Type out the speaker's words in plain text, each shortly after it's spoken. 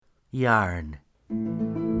Yarn.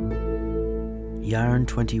 Yarn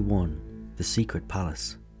 21, The Secret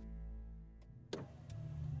Palace.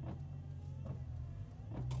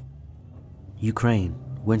 Ukraine,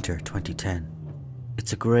 winter 2010.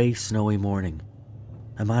 It's a grey, snowy morning.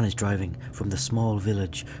 A man is driving from the small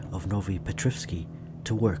village of Novi Petrivsky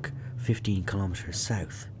to work 15 kilometers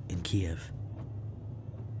south in Kiev.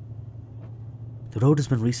 The road has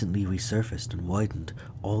been recently resurfaced and widened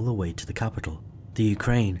all the way to the capital. The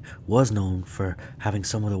Ukraine was known for having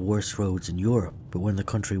some of the worst roads in Europe, but when the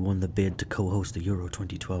country won the bid to co-host the Euro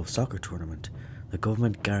 2012 soccer tournament, the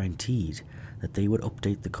government guaranteed that they would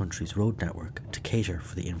update the country's road network to cater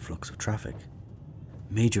for the influx of traffic.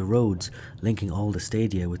 Major roads linking all the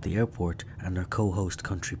stadia with the airport and their co-host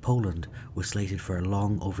country Poland were slated for a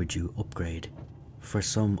long overdue upgrade. For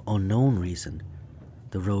some unknown reason,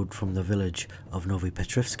 the road from the village of Novi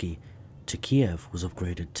Petrivsky to Kiev was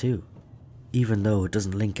upgraded too, even though it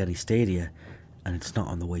doesn't link any stadia and it's not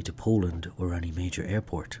on the way to Poland or any major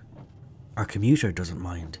airport. Our commuter doesn't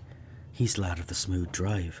mind. He's glad of the smooth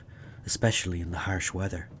drive, especially in the harsh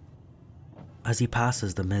weather. As he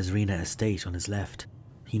passes the Mezrina estate on his left,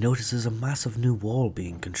 he notices a massive new wall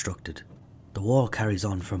being constructed. The wall carries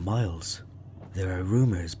on for miles. There are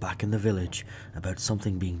rumours back in the village about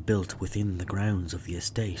something being built within the grounds of the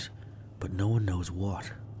estate, but no one knows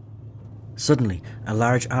what. Suddenly, a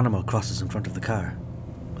large animal crosses in front of the car.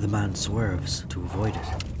 The man swerves to avoid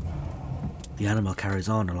it. The animal carries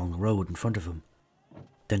on along the road in front of him,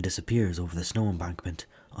 then disappears over the snow embankment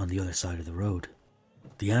on the other side of the road.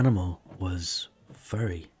 The animal was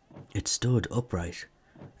furry. It stood upright,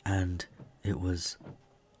 and it was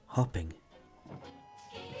hopping.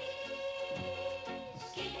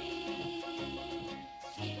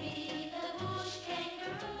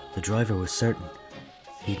 The driver was certain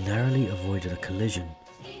he'd narrowly avoided a collision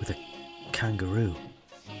with a kangaroo.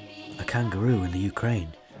 A kangaroo in the Ukraine.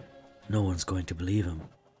 No one's going to believe him.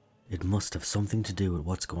 It must have something to do with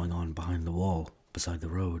what's going on behind the wall beside the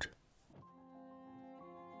road.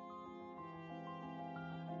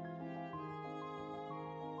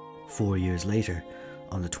 Four years later,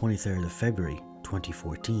 on the 23rd of February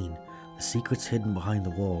 2014, the secrets hidden behind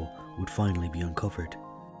the wall would finally be uncovered.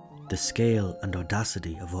 The scale and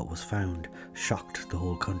audacity of what was found shocked the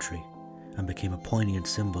whole country and became a poignant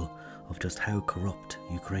symbol of just how corrupt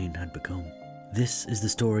Ukraine had become. This is the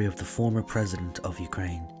story of the former president of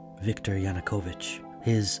Ukraine, Viktor Yanukovych,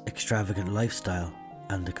 his extravagant lifestyle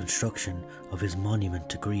and the construction of his monument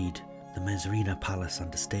to greed, the Mezrina Palace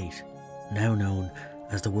and Estate, now known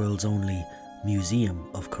as the world's only museum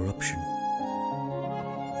of corruption.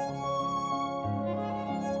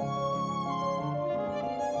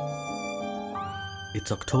 It's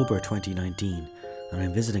October 2019 and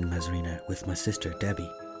I'm visiting Mezrina with my sister Debbie.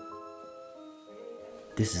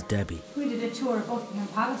 This is Debbie. We did a tour of Buckingham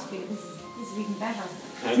Palace for you. This is even better.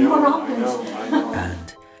 I know.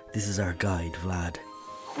 And this is our guide, Vlad.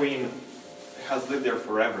 Queen has lived there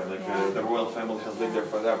forever. The royal family has lived there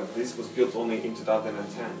forever. This was built only in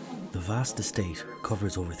 2010. The vast estate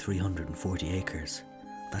covers over 340 acres.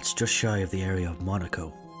 That's just shy of the area of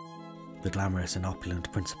Monaco. The glamorous and opulent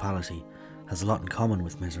principality has a lot in common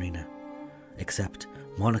with Mezrina, except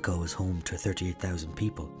Monaco is home to 38,000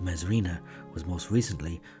 people. Mezrina was most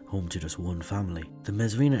recently home to just one family. The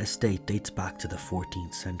Mezrina estate dates back to the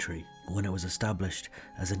 14th century, when it was established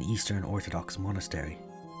as an Eastern Orthodox monastery.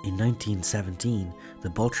 In 1917, the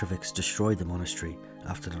Bolsheviks destroyed the monastery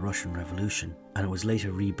after the Russian Revolution, and it was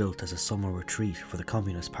later rebuilt as a summer retreat for the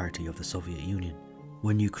Communist Party of the Soviet Union.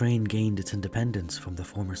 When Ukraine gained its independence from the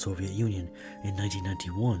former Soviet Union in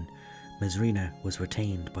 1991, Mezrina was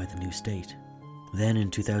retained by the new state. Then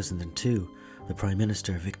in 2002, the Prime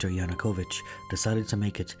Minister Viktor Yanukovych decided to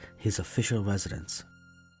make it his official residence.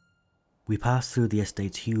 We pass through the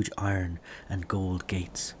estate's huge iron and gold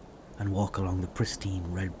gates and walk along the pristine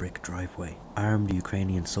red brick driveway. Armed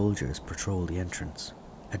Ukrainian soldiers patrol the entrance.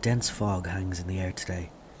 A dense fog hangs in the air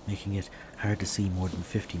today, making it hard to see more than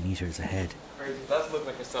 50 meters ahead. It does look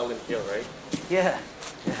like a solid hill, right? Yeah.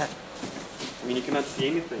 I mean, you cannot see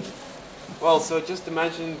anything. Well, so just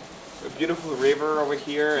imagine a beautiful river over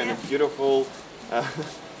here and a beautiful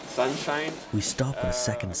sunshine. We stop at a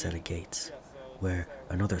second set of gates, where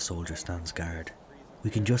another soldier stands guard. We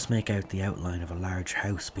can just make out the outline of a large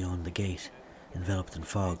house beyond the gate, enveloped in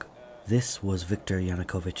fog. This was Viktor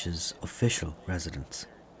Yanukovych's official residence.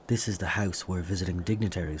 This is the house where visiting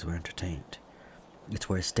dignitaries were entertained. It's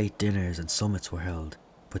where state dinners and summits were held,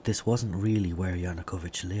 but this wasn't really where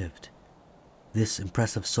Yanukovych lived. This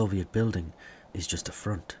impressive Soviet building is just a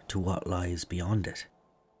front to what lies beyond it.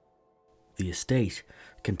 The estate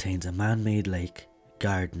contains a man-made lake,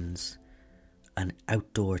 gardens, an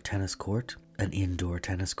outdoor tennis court, an indoor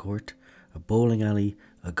tennis court, a bowling alley,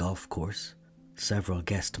 a golf course, several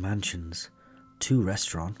guest mansions, 2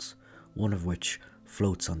 restaurants, one of which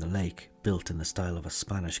floats on the lake, built in the style of a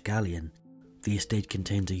Spanish galleon. The estate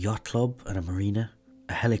contains a yacht club and a marina,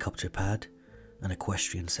 a helicopter pad, an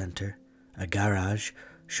equestrian centre, a garage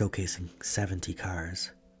showcasing 70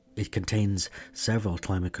 cars. It contains several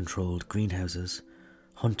climate-controlled greenhouses,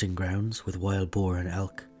 hunting grounds with wild boar and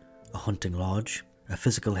elk, a hunting lodge, a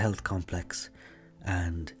physical health complex,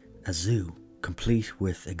 and a zoo, complete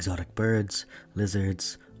with exotic birds,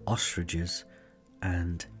 lizards, ostriches,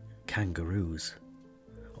 and kangaroos.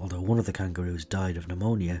 Although one of the kangaroos died of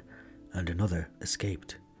pneumonia and another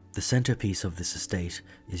escaped. The centrepiece of this estate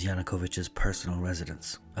is Yanukovych's personal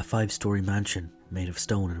residence, a 5-story mansion made of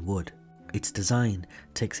stone and wood. Its design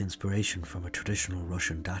takes inspiration from a traditional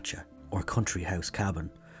Russian dacha, or country house cabin,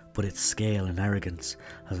 but its scale and arrogance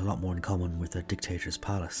has a lot more in common with a dictator's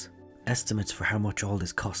palace. Estimates for how much all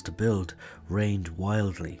this cost to build range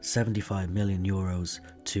wildly, 75 million euros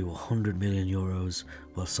to 100 million euros,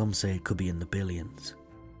 while some say it could be in the billions.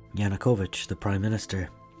 Yanukovych, the Prime Minister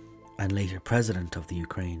and later President of the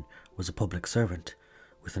Ukraine, was a public servant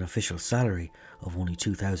with an official salary of only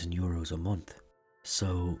 2,000 euros a month.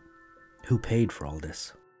 So, who paid for all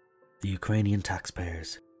this? The Ukrainian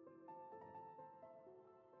taxpayers.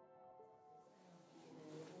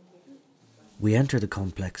 We enter the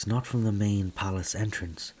complex not from the main palace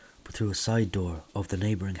entrance, but through a side door of the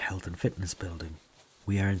neighbouring health and fitness building.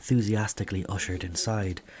 We are enthusiastically ushered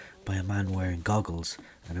inside by a man wearing goggles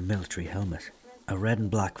and a military helmet. A red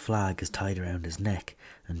and black flag is tied around his neck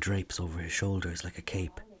and drapes over his shoulders like a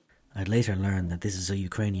cape. I'd later learn that this is a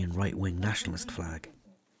Ukrainian right-wing nationalist flag.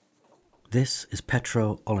 This is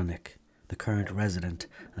Petro Olenek, the current resident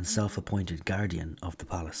and self-appointed guardian of the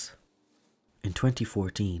palace. In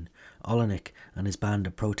 2014, Olenek and his band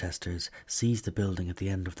of protesters seized the building at the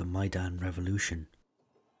end of the Maidan Revolution.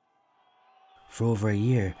 For over a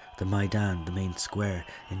year, the Maidan, the main square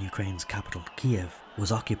in Ukraine's capital Kiev,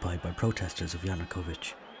 was occupied by protesters of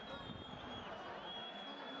Yanukovych.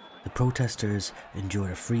 The protesters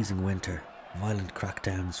endured a freezing winter, violent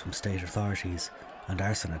crackdowns from state authorities, and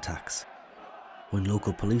arson attacks. When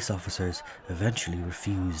local police officers eventually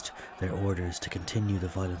refused their orders to continue the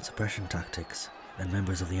violent suppression tactics, and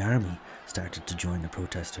members of the army started to join the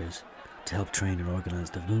protesters to help train and organise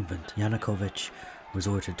the movement, Yanukovych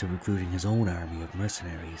resorted to recruiting his own army of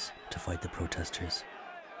mercenaries to fight the protesters.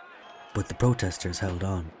 But the protesters held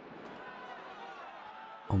on.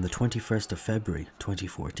 On the 21st of February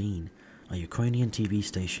 2014, a Ukrainian TV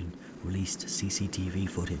station released CCTV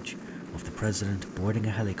footage of the president boarding a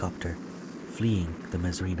helicopter fleeing the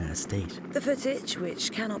Mezrina estate. The footage,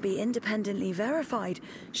 which cannot be independently verified,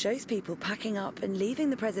 shows people packing up and leaving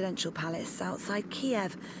the presidential palace outside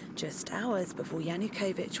Kiev just hours before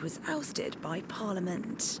Yanukovych was ousted by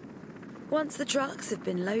parliament. Once the trucks have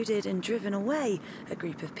been loaded and driven away, a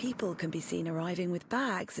group of people can be seen arriving with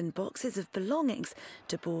bags and boxes of belongings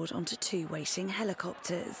to board onto 2 waiting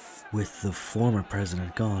helicopters. With the former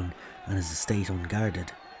president gone and his estate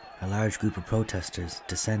unguarded, a large group of protesters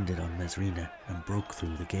descended on Mezrina and broke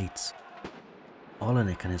through the gates.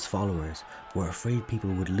 Olenek and his followers were afraid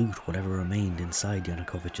people would loot whatever remained inside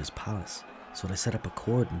Yanukovych's palace, so they set up a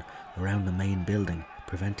cordon around the main building,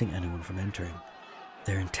 preventing anyone from entering.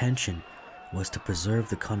 Their intention was to preserve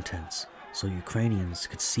the contents so Ukrainians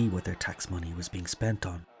could see what their tax money was being spent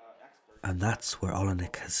on. And that's where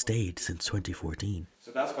Olenek has stayed since 2014.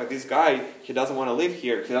 So that's why this guy, he doesn't want to live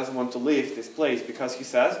here. He doesn't want to leave this place because he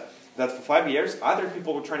says that for 5 years, other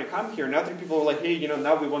people were trying to come here and other people were like, hey,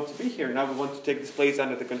 now we want to be here. Now we want to take this place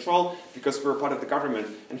under the control because we're part of the government.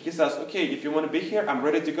 And he says, okay, if you want to be here, I'm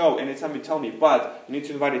ready to go anytime you tell me. But you need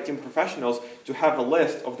to invite a team of professionals to have a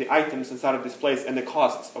list of the items inside of this place and the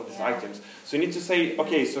costs of these items. So you need to say,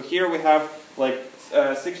 okay, so here we have like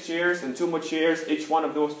 6 chairs and 2 more chairs. Each one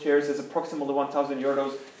of those chairs is approximately 1,000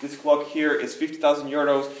 euros. This clock here is 50,000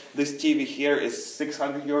 euros. This TV here is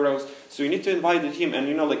 600 euros. So you need to invite the team, and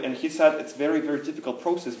and he said it's very, very difficult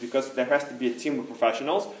process because there has to be a team of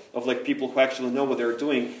professionals, of people who actually know what they're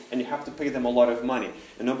doing, and you have to pay them a lot of money.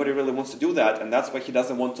 And nobody really wants to do that, and that's why he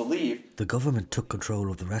doesn't want to leave. The government took control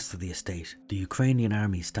of the rest of the estate. The Ukrainian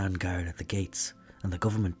army stand guard at the gates, and the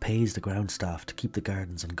government pays the ground staff to keep the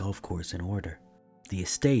gardens and golf course in order. The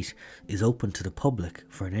estate is open to the public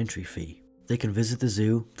for an entry fee. They can visit the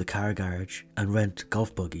zoo, the car garage, and rent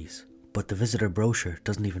golf buggies, but the visitor brochure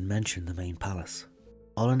doesn't even mention the main palace.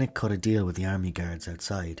 Olenek cut a deal with the army guards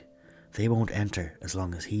outside. They won't enter as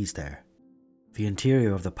long as he's there. The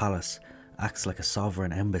interior of the palace acts like a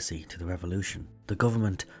sovereign embassy to the revolution. The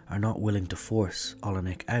government are not willing to force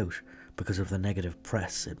Olenek out because of the negative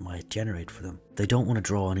press it might generate for them. They don't want to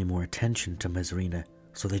draw any more attention to Mezrina,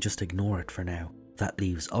 so they just ignore it for now. That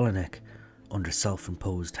leaves Olenek under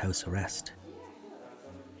self-imposed house arrest.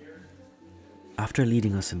 After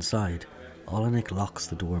leading us inside, Olenek locks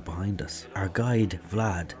the door behind us. Our guide,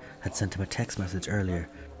 Vlad, had sent him a text message earlier,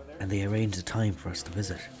 and they arranged a time for us to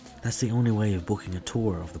visit. That's the only way of booking a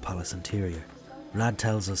tour of the palace interior. Vlad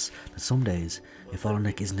tells us that some days, if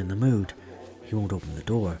Olenek isn't in the mood, he won't open the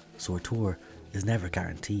door, so a tour is never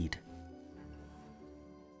guaranteed.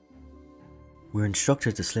 We're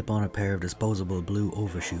instructed to slip on a pair of disposable blue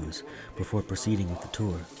overshoes before proceeding with the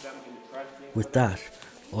tour. With that,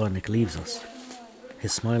 Olenek leaves us.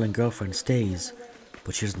 His smiling girlfriend stays,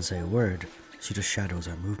 but she doesn't say a word, she just shadows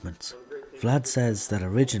our movements. Vlad says that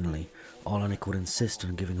originally, Olenek would insist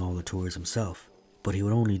on giving all the tours himself, but he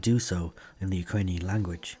would only do so in the Ukrainian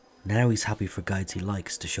language. Now he's happy for guides he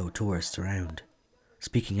likes to show tourists around,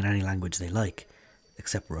 speaking in any language they like,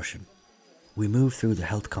 except Russian. We move through the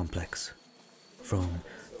health complex, from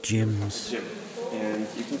gyms. And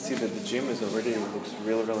you can see that the gym looks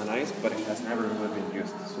really, really nice, but it has never really been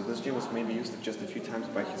used. So this gym was maybe used just a few times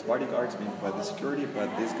by his bodyguards, maybe by the security,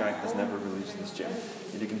 but this guy has never really used this gym.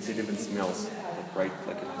 And you can see it even smells, like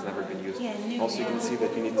it has never been used. Also, you can see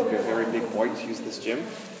that you need to be a very big boy to use this gym,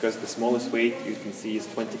 because the smallest weight you can see is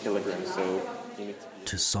 20 kilograms, so you need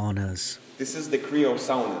to saunas. This is the cryo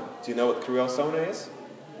sauna. Do you know what cryo sauna is?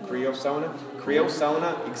 Cryo sauna? Cryo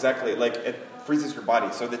sauna, exactly, like it freezes your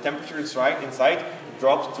body. So the temperature inside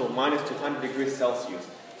drops to minus 200 degrees Celsius.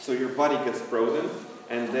 So your body gets frozen,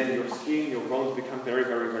 and then your skin, your bones become very,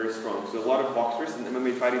 very, very strong. So a lot of boxers and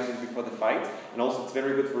MMA fighters use it before the fight, and also it's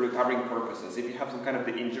very good for recovering purposes. If you have some kind of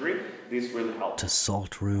the injury, this really helps. To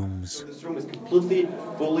salt rooms. So this room is completely,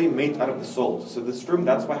 fully made out of the salt. So this room,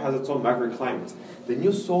 that's why it has its own microclimate. The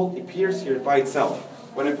new salt appears here by itself.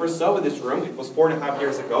 When I first saw this room, it was 4.5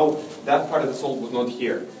 years ago, that part of the salt was not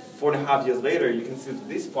here. 4.5 years later, you can see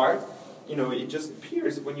this part, it just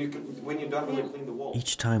appears when you don't really clean the wall.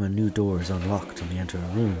 Each time a new door is unlocked and we enter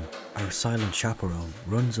a room, our silent chaperone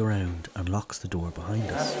runs around and locks the door behind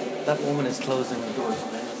us. That woman is closing the door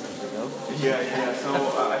tremendously, you know? Yeah. So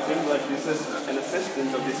I think this is an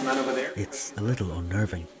assistant of this man over there. It's a little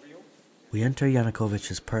unnerving. We enter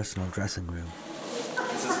Yanukovych's personal dressing room.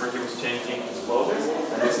 This is where he was changing his clothes,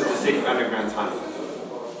 and this is the secret underground tunnel.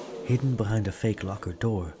 Hidden behind a fake locker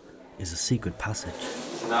door is a secret passage.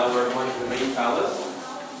 So now we're going to the main palace.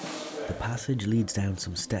 The passage leads down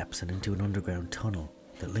some steps and into an underground tunnel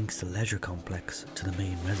that links the leisure complex to the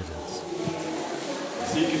main residence.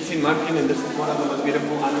 So you can see, in my opinion, this is one of the most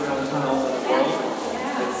beautiful underground tunnels in the world.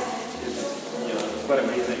 It's quite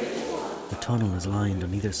amazing. The tunnel is lined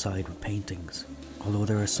on either side with paintings, although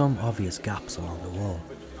there are some obvious gaps along the wall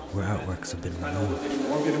where artworks have been removed. It's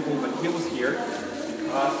more beautiful, but he was here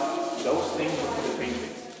because those things were the paintings.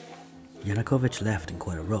 Yanukovych left in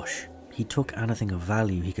quite a rush. He took anything of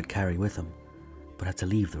value he could carry with him, but had to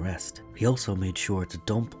leave the rest. He also made sure to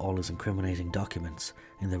dump all his incriminating documents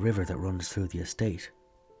in the river that runs through the estate.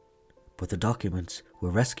 But the documents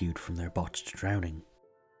were rescued from their botched drowning.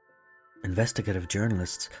 Investigative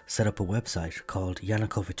journalists set up a website called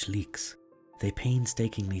Yanukovych Leaks. They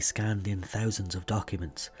painstakingly scanned in thousands of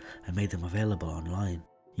documents and made them available online.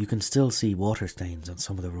 You can still see water stains on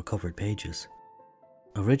some of the recovered pages.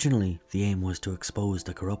 Originally, the aim was to expose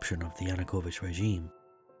the corruption of the Yanukovych regime.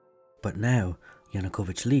 But now,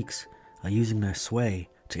 Yanukovych Leaks are using their sway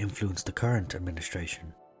to influence the current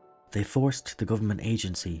administration. They forced the government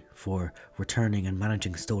agency for returning and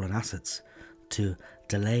managing stolen assets to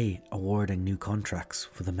delay awarding new contracts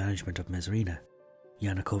for the management of Mezrina.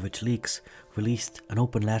 Yanukovych Leaks released an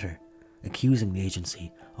open letter accusing the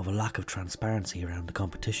agency of a lack of transparency around the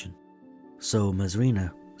competition. So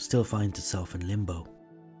Mezrina still finds itself in limbo.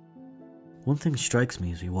 One thing strikes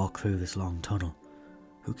me as we walk through this long tunnel.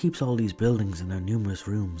 Who keeps all these buildings and their numerous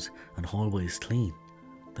rooms and hallways clean?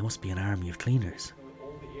 There must be an army of cleaners.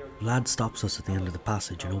 Vlad stops us at the end of the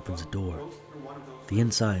passage and opens a door. The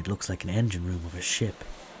inside looks like an engine room of a ship.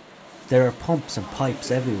 There are pumps and pipes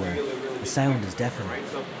everywhere. The sound is deafening.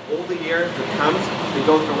 So all the air that comes, it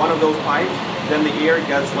goes through one of those pipes, then the air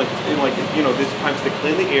gets these pipes, they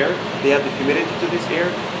clean the air, they add the humidity to this air,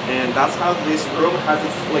 and that's how this room has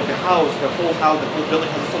its, the whole building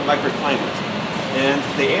has its own microclimate. And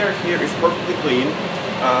the air here is perfectly clean,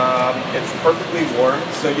 it's perfectly warm,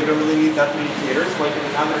 so you don't really need that many heaters like in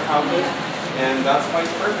other houses, and that's why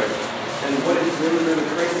it's perfect. And what is really, really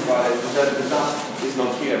crazy about it is that the dust is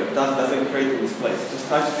not here. Dust doesn't create in this place. Just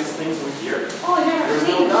touch these things over here. Oh, I never There's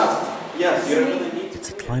seen no dust. Yes, you don't really need It's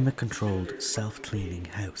a climate-controlled, self-cleaning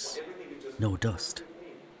house. No dust.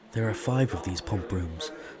 There are 5 of these pump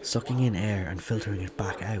rooms, sucking in air and filtering it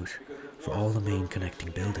back out for all the main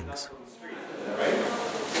connecting buildings.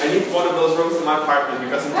 I need one of those rooms in my apartment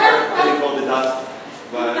because I'm getting all the dust.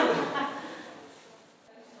 But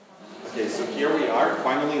okay, so here we are,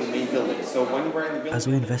 finally in the main building. So when we're in the building, As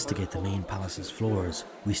we investigate the main palace's floors,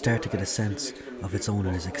 we start to get a sense of its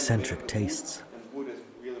owner's eccentric tastes. wood is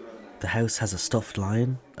really, really nice. The house has a stuffed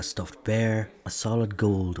lion, a stuffed bear, a solid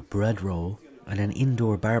gold bread roll, and an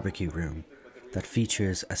indoor barbecue room that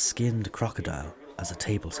features a skinned crocodile as a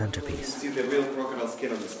table centerpiece. See the real crocodile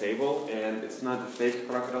skin on this table, and it's not a fake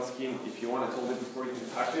crocodile skin. If you want to hold it before you can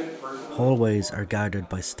touch it, personally, Hallways are guarded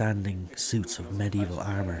by standing suits of medieval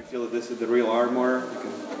armour, feel that this is the real armor. You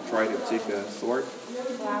can try to take the sword.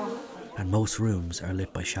 Wow. and most rooms are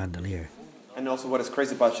lit by chandelier. And also what is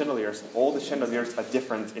crazy about chandeliers, all the chandeliers are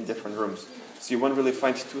different in different rooms. So you won't really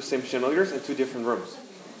find 2 same chandeliers in 2 different rooms.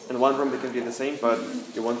 In one room they can be the same, but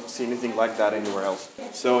you won't see anything like that anywhere else.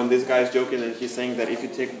 So, and this guy is joking and he's saying that if you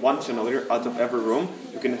take one chandelier out of every room,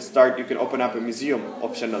 you can open up a museum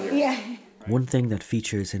of chandeliers. Yeah. One thing that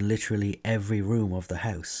features in literally every room of the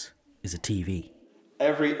house is a TV.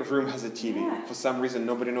 Every room has a TV. For some reason,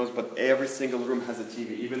 nobody knows, but every single room has a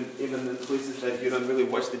TV. Even in places that you don't really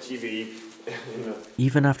watch the TV, you know.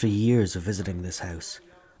 Even after years of visiting this house,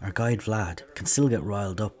 our guide Vlad can still get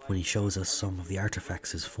riled up when he shows us some of the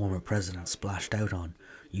artifacts his former president splashed out on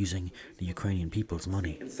using the Ukrainian people's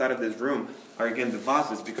money. Inside of this room are again the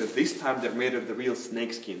vases, because this time they're made of the real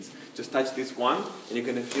snake skins. Just touch this one and you're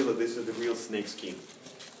gonna feel that this is the real snake skin.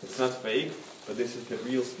 It's not fake, but this is the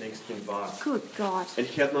real snake skin vase. Good God. And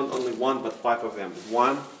he had not only 1 but 5 of them.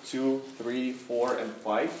 1, 2, 3, 4, and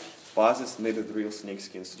 5 vases made of the real snake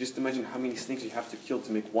skins. So just imagine how many snakes you have to kill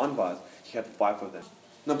to make 1 vase. He had 5 of them.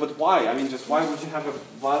 No, but why? I mean, just why would you have a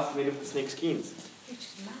vase made of the snake skins?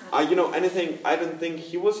 Anything. I don't think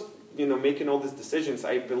he was, making all these decisions.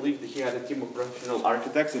 I believe that he had a team of professional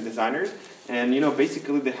architects and designers, and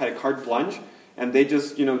basically they had a carte blanche, and they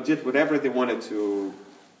just, did whatever they wanted to.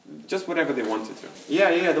 Just whatever they wanted to.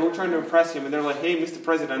 Yeah, they were trying to impress him, and they're like, hey, Mr.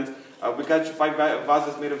 President, we got you 5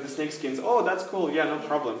 vases made of the snake skins. Oh, that's cool, yeah, no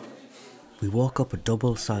problem. We walk up a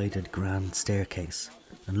double-sided grand staircase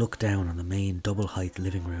and look down on the main double-height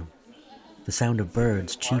living room. The sound of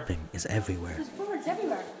birds cheeping is everywhere. There's birds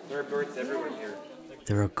everywhere. There are birds everywhere here.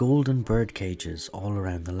 There are golden bird cages all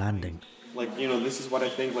around the landing. This is what I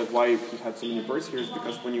think, why he had so many birds here is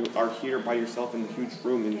because when you are here by yourself in a huge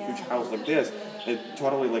room, in a huge house like this, it's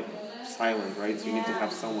totally, silent, right? So you need to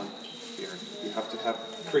have someone here. You have to have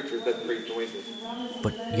creatures that make noises.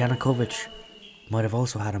 But Yanukovych might have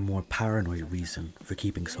also had a more paranoid reason for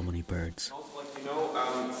keeping so many birds.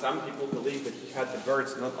 Some people believe that he had the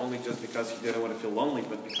birds not only just because he didn't want to feel lonely,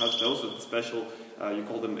 but because those are the special, you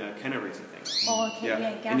call them canaries, I think. Oh, okay, yeah,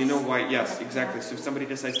 gas. And you know why? Yes, exactly. So if somebody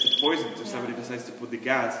decides to poison it, if somebody decides to put the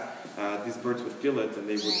gas, these birds would feel it and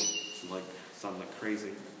they would sound like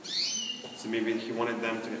crazy. So maybe he wanted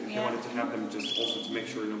to have them just also to make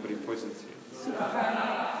sure nobody poisons you. Super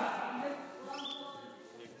paranoid.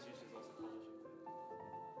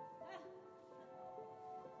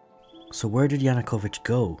 So where did Yanukovych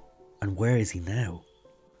go, and where is he now?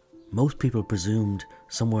 Most people presumed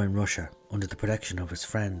somewhere in Russia under the protection of his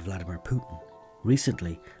friend Vladimir Putin.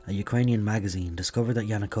 Recently, a Ukrainian magazine discovered that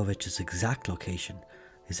Yanukovych's exact location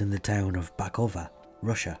is in the town of Bakova,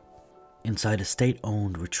 Russia, inside a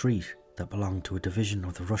state-owned retreat that belonged to a division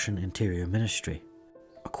of the Russian Interior Ministry.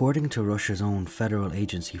 According to Russia's own Federal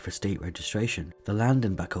Agency for State Registration, the land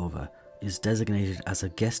in Bakova is designated as a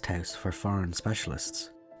guest house for foreign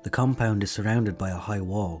specialists. The compound is surrounded by a high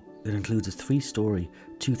wall. It includes a 3-storey,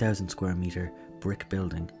 2,000 square metre brick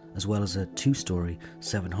building, as well as a 2-storey,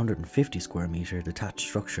 750 square metre detached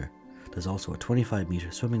structure. There's also a 25 metre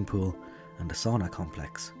swimming pool and a sauna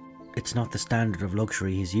complex. It's not the standard of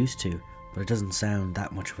luxury he's used to, but it doesn't sound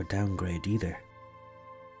that much of a downgrade either.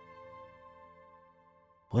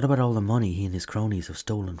 What about all the money he and his cronies have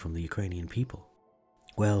stolen from the Ukrainian people?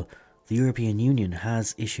 Well, the European Union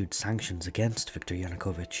has issued sanctions against Viktor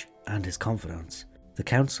Yanukovych and his confidants. The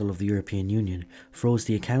Council of the European Union froze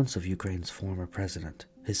the accounts of Ukraine's former president,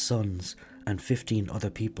 his sons, and 15 other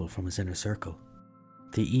people from his inner circle.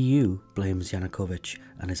 The EU blames Yanukovych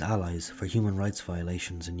and his allies for human rights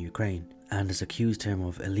violations in Ukraine and has accused him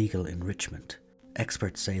of illegal enrichment.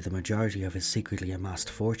 Experts say the majority of his secretly amassed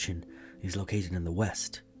fortune is located in the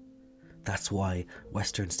West. That's why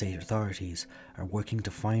Western state authorities are working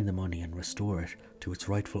to find the money and restore it to its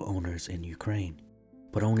rightful owners in Ukraine.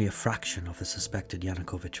 But only a fraction of the suspected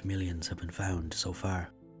Yanukovych millions have been found so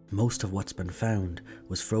far. Most of what's been found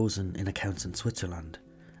was frozen in accounts in Switzerland,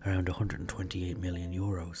 around 128 million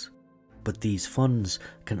euros. But these funds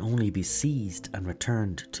can only be seized and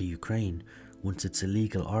returned to Ukraine once its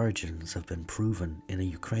illegal origins have been proven in a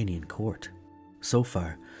Ukrainian court. So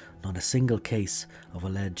far, not a single case of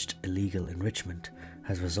alleged illegal enrichment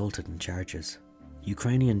has resulted in charges.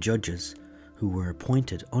 Ukrainian judges, who were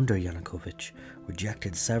appointed under Yanukovych,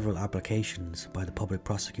 rejected several applications by the Public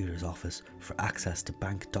Prosecutor's Office for access to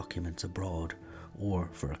bank documents abroad or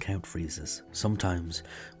for account freezes, sometimes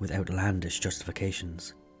with outlandish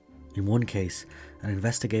justifications. In one case, an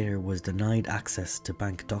investigator was denied access to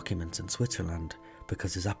bank documents in Switzerland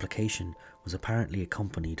because his application was apparently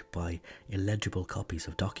accompanied by illegible copies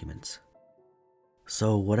of documents.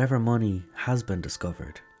 So whatever money has been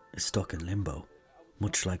discovered is stuck in limbo,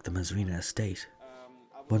 much like the Mezrina estate.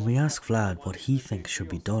 When we ask Vlad what he thinks should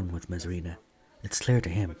be done with Mezrina, it's clear to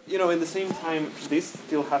him. In the same time, this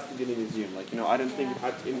still has to be in a museum. I don't think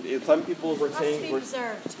some people were saying...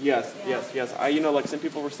 preserved. Yes. Some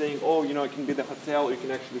people were saying, it can be the hotel, you can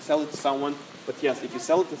actually sell it to someone. But yes, if you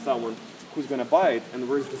sell it to someone, who's going to buy it and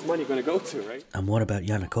where's this money going to go to, right? And what about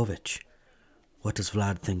Yanukovych? What does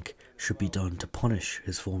Vlad think should be done to punish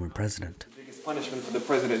his former president? The biggest punishment for the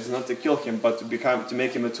president is not to kill him, but to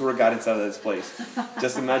make him a tour guide inside of this place.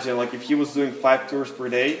 Just imagine, if he was doing 5 tours per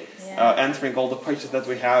day, entering all the places that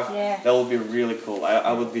we have, that would be really cool.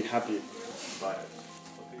 I would be happy by it.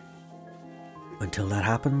 Until that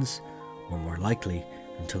happens, or more likely,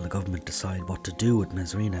 until the government decide what to do with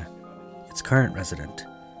Mezrina, its current resident,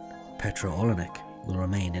 Petro Olenek, will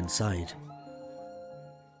remain inside.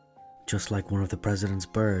 Just like one of the president's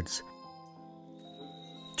birds,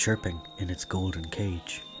 chirping in its golden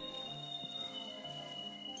cage.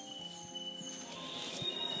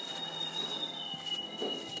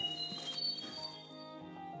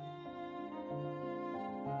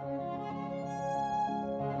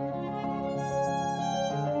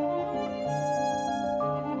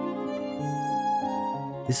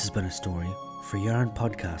 This has been a story for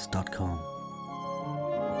yarnpodcast.com.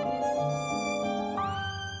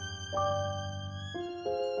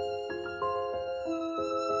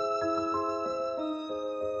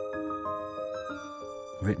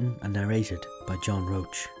 Written and narrated by John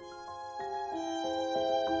Roach.